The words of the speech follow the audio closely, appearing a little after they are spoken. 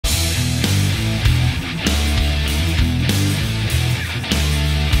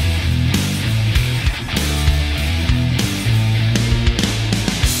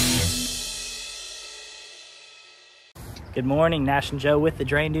Good morning, Nash and Joe with the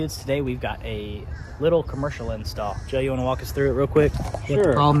Drain Dudes. Today we've got a little commercial install. Joe, you want to walk us through it real quick? Sure. What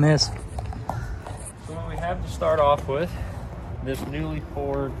the problem is? So what we have to start off with, this newly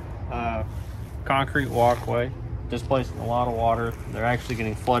poured concrete walkway, displacing a lot of water. They're actually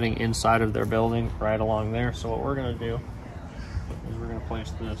getting flooding inside of their building right along there. So what we're going to do is we're going to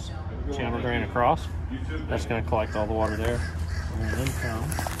place this channel drain across. That's going to collect all the water there. And then come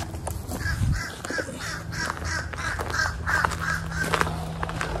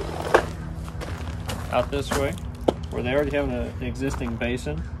out this way, where they already have an existing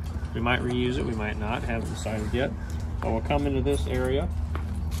basin. We might reuse it, we might not, haven't decided yet. But we'll come into this area,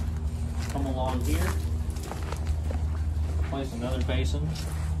 come along here, place another basin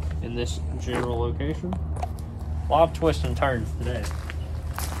in this general location. A lot of twists and turns today.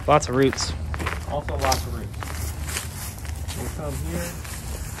 Lots of roots. Also lots of roots. We'll come here,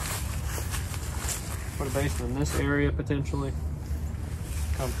 put a basin in this area potentially,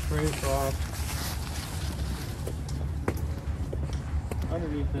 come straight across,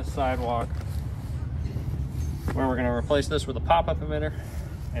 underneath this sidewalk, where we're going to replace this with a pop-up emitter,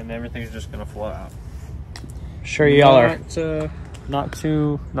 and everything's just going to flow out. Sure, y'all are. Not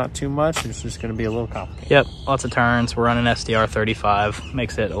too much. It's just going to be a little complicated. Yep, lots of turns. We're running SDR 35,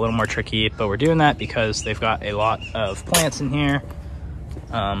 makes it a little more tricky, but we're doing that because they've got a lot of plants in here,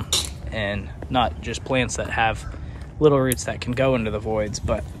 and not just plants that have little roots that can go into the voids,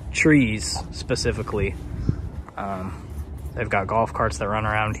 but trees specifically. They've got golf carts that run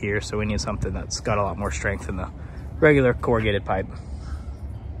around here, so we need something that's got a lot more strength than the regular corrugated pipe.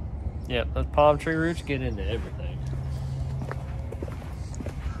 Yep, those palm tree roots get into everything.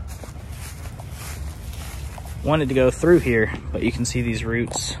 Wanted to go through here, but you can see these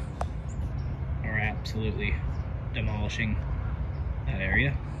roots are absolutely demolishing that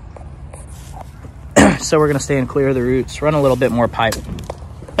area. So we're gonna stand clear of the roots, run a little bit more pipe,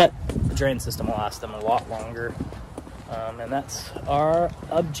 but the drain system will last them a lot longer. And that's our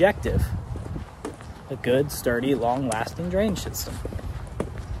objective. A good, sturdy, long-lasting drainage system.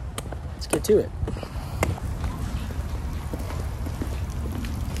 Let's get to it.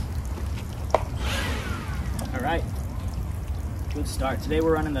 All right, good start. Today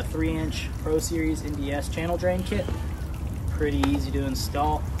we're running the 3-inch Pro Series NDS channel drain kit. Pretty easy to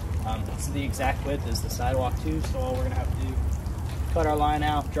install. This is the exact width as the sidewalk too, so all we're gonna have to do, cut our line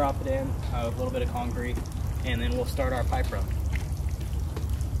out, drop it in, a little bit of concrete, and then we'll start our pipe run.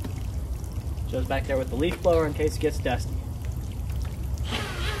 Joe's back there with the leaf blower in case it gets dusty.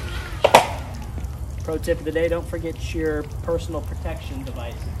 Pro tip of the day, don't forget your personal protection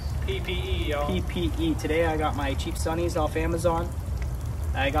devices. PPE, y'all. PPE. Today I got my cheap sunnies off Amazon.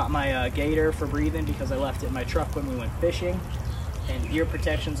 I got my gator for breathing because I left it in my truck when we went fishing. And ear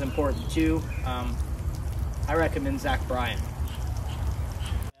protection's important too. I recommend Zach Bryan.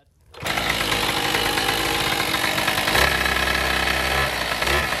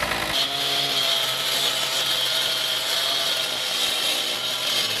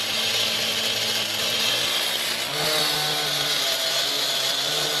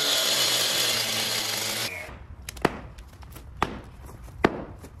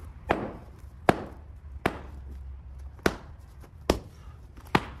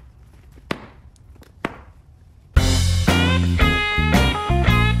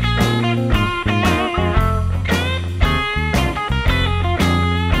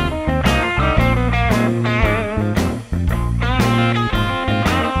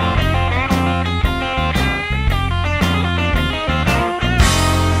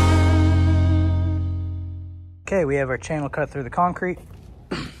 Okay, we have our channel cut through the concrete.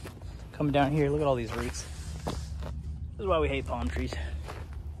 Coming down here, look at all these roots. This is why we hate palm trees.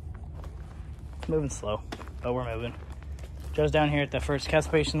 It's moving slow, but we're moving. Joe's down here at the first catch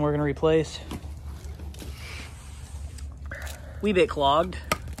basin we're gonna replace. Wee bit clogged.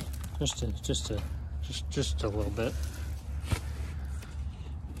 Just a little bit.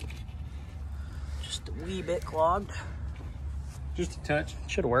 Just a wee bit clogged. Just a touch.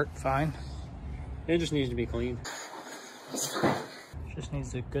 Should work fine. It just needs to be cleaned. Just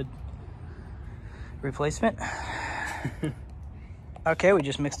needs a good replacement. Okay, we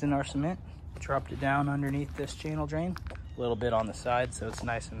just mixed in our cement, dropped it down underneath this channel drain, a little bit on the side so it's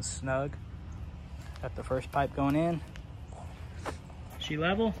nice and snug. Got the first pipe going in. She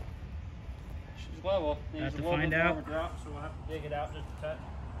level? She's level. Have to find out. Drop, so we'll have to dig it out just a touch.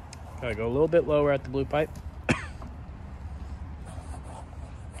 Gotta go a little bit lower at the blue pipe.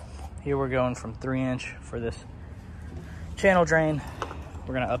 Here we're going from 3-inch for this channel drain.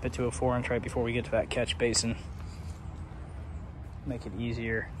 We're gonna up it to a 4-inch right before we get to that catch basin. Make it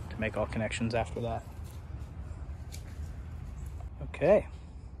easier to make all connections after that. Okay.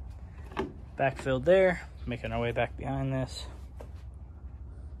 Backfilled there, making our way back behind this.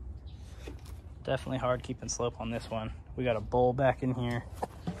 Definitely hard keeping slope on this one. We got a bowl back in here.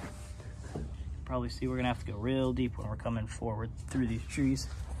 Probably see we're gonna have to go real deep when we're coming forward through these trees.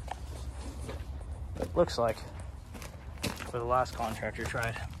 It looks like where the last contractor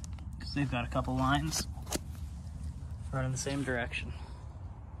tried, because they've got a couple lines running the same direction.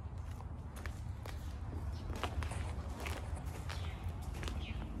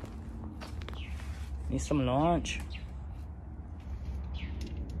 Need some lunch.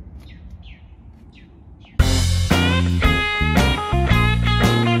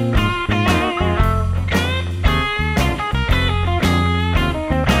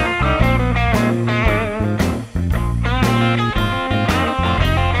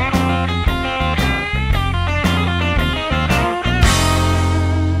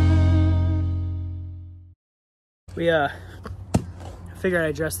 I figured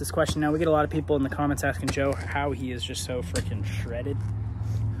I'd address this question now. We get a lot of people in the comments asking Joe how he is just so freaking shredded.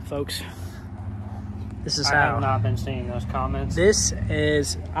 Folks, this is how. I have not been seeing those comments. This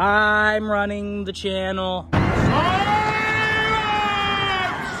is, I'm running the channel.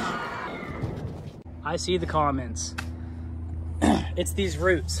 I see the comments. It's these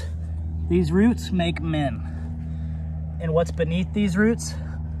roots. These roots make men. And what's beneath these roots?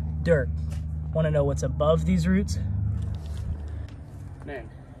 Dirt. Want to know what's above these roots? Man.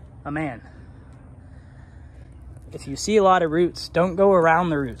 A man. If you see a lot of roots, don't go around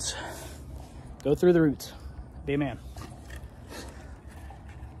the roots. Go through the roots. Be a man.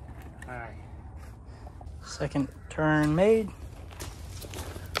 All right. Second turn made.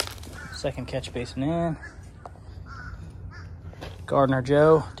 Second catch basin in. Gardener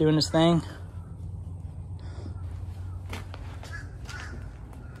Joe doing his thing.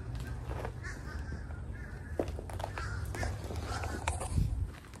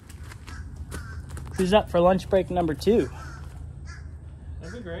 Who's up for lunch break number 2?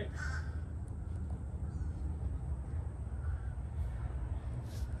 That'd be great.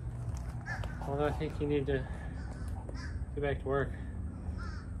 Although I think you need to get back to work.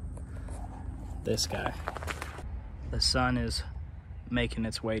 This guy. The sun is making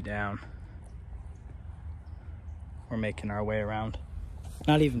its way down. We're making our way around.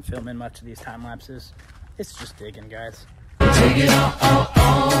 Not even filming much of these time lapses. It's just digging, guys. Dig it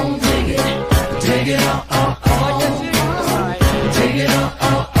on, dig it. Dig it on, dig it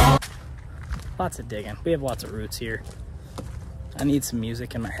on. Lots of digging. We have lots of roots here. I need some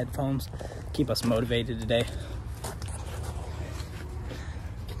music in my headphones. Keep us motivated today.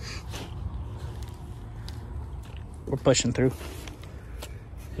 We're pushing through.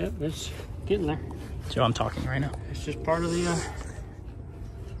 Yep, it's getting there. Joe, I'm talking right now. It's just part of the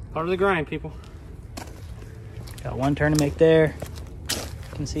grind, people. Got one turn to make there.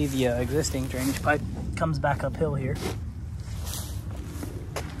 You can see the existing drainage pipe comes back uphill here.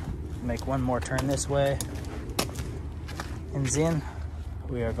 Make one more turn this way. And then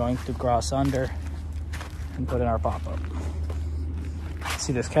we are going to cross under and put in our pop-up.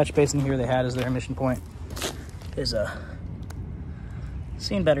 See this catch basin here they had as their emission point is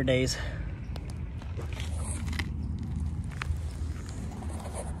seen better days.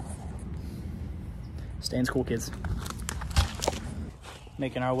 Staying cool, kids.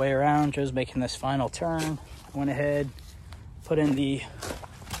 Making our way around. Joe's making this final turn. Went ahead, put in the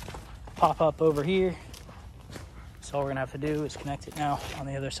pop-up over here. So all we're gonna have to do is connect it now on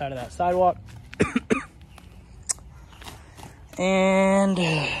the other side of that sidewalk. And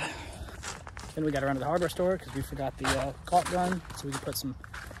then we gotta run to the hardware store because we forgot the caulk gun. So we can put some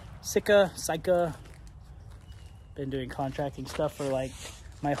Sika. Been doing contracting stuff for like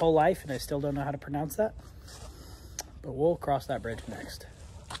my whole life and I still don't know how to pronounce that. But we'll cross that bridge next.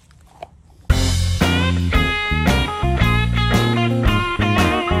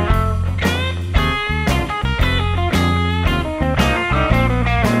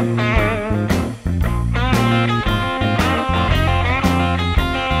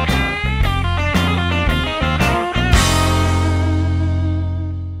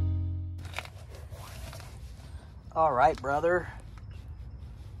 All right, brother.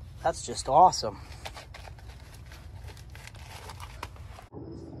 That's just awesome.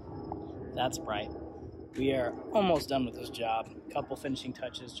 That's bright. We are almost done with this job. Couple finishing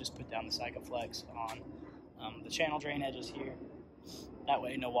touches, just put down the Sikaflex on the channel drain edges here. That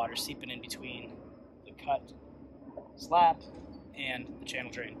way no water seeping in between the cut slab and the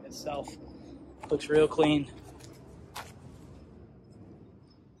channel drain itself. Looks real clean.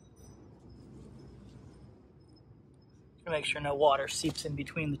 Make sure no water seeps in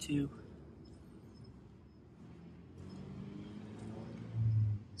between the two.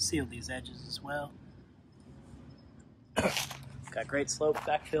 Sealed these edges as well. Got great slope,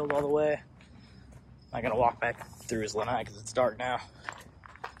 backfilled all the way. I'm not gonna walk back through his lanai because it's dark now.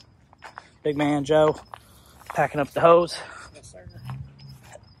 Big man Joe packing up the hose. Yes, sir.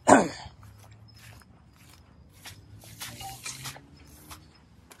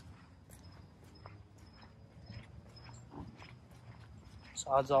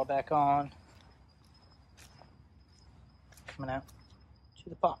 Sod's all back on. Coming out to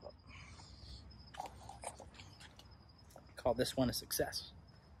the pop-up. Call this one a success.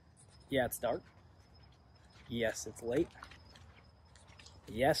 Yeah, it's dark. Yes, it's late.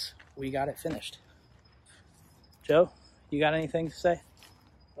 Yes, we got it finished. Joe, you got anything to say?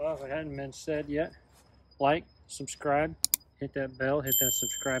 Well, if it hadn't been said yet, like, subscribe, hit that bell, hit that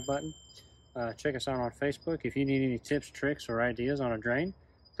subscribe button. Check us out on Facebook. If you need any tips, tricks, or ideas on a drain,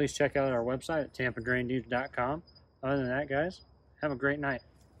 please check out our website at tampadraindudes.com. Other than that, guys, have a great night.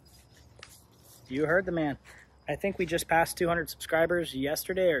 You heard the man. I think we just passed 200 subscribers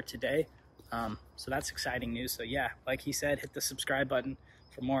yesterday or today. So that's exciting news. So yeah, like he said, hit the subscribe button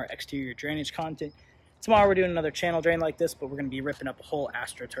for more exterior drainage content. Tomorrow we're doing another channel drain like this, but we're going to be ripping up a whole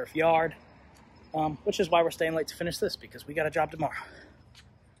AstroTurf yard, which is why we're staying late to finish this, because we got a job tomorrow.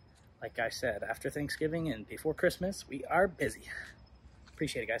 Like I said, after Thanksgiving and before Christmas, we are busy.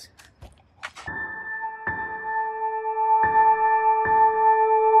 Appreciate it, guys.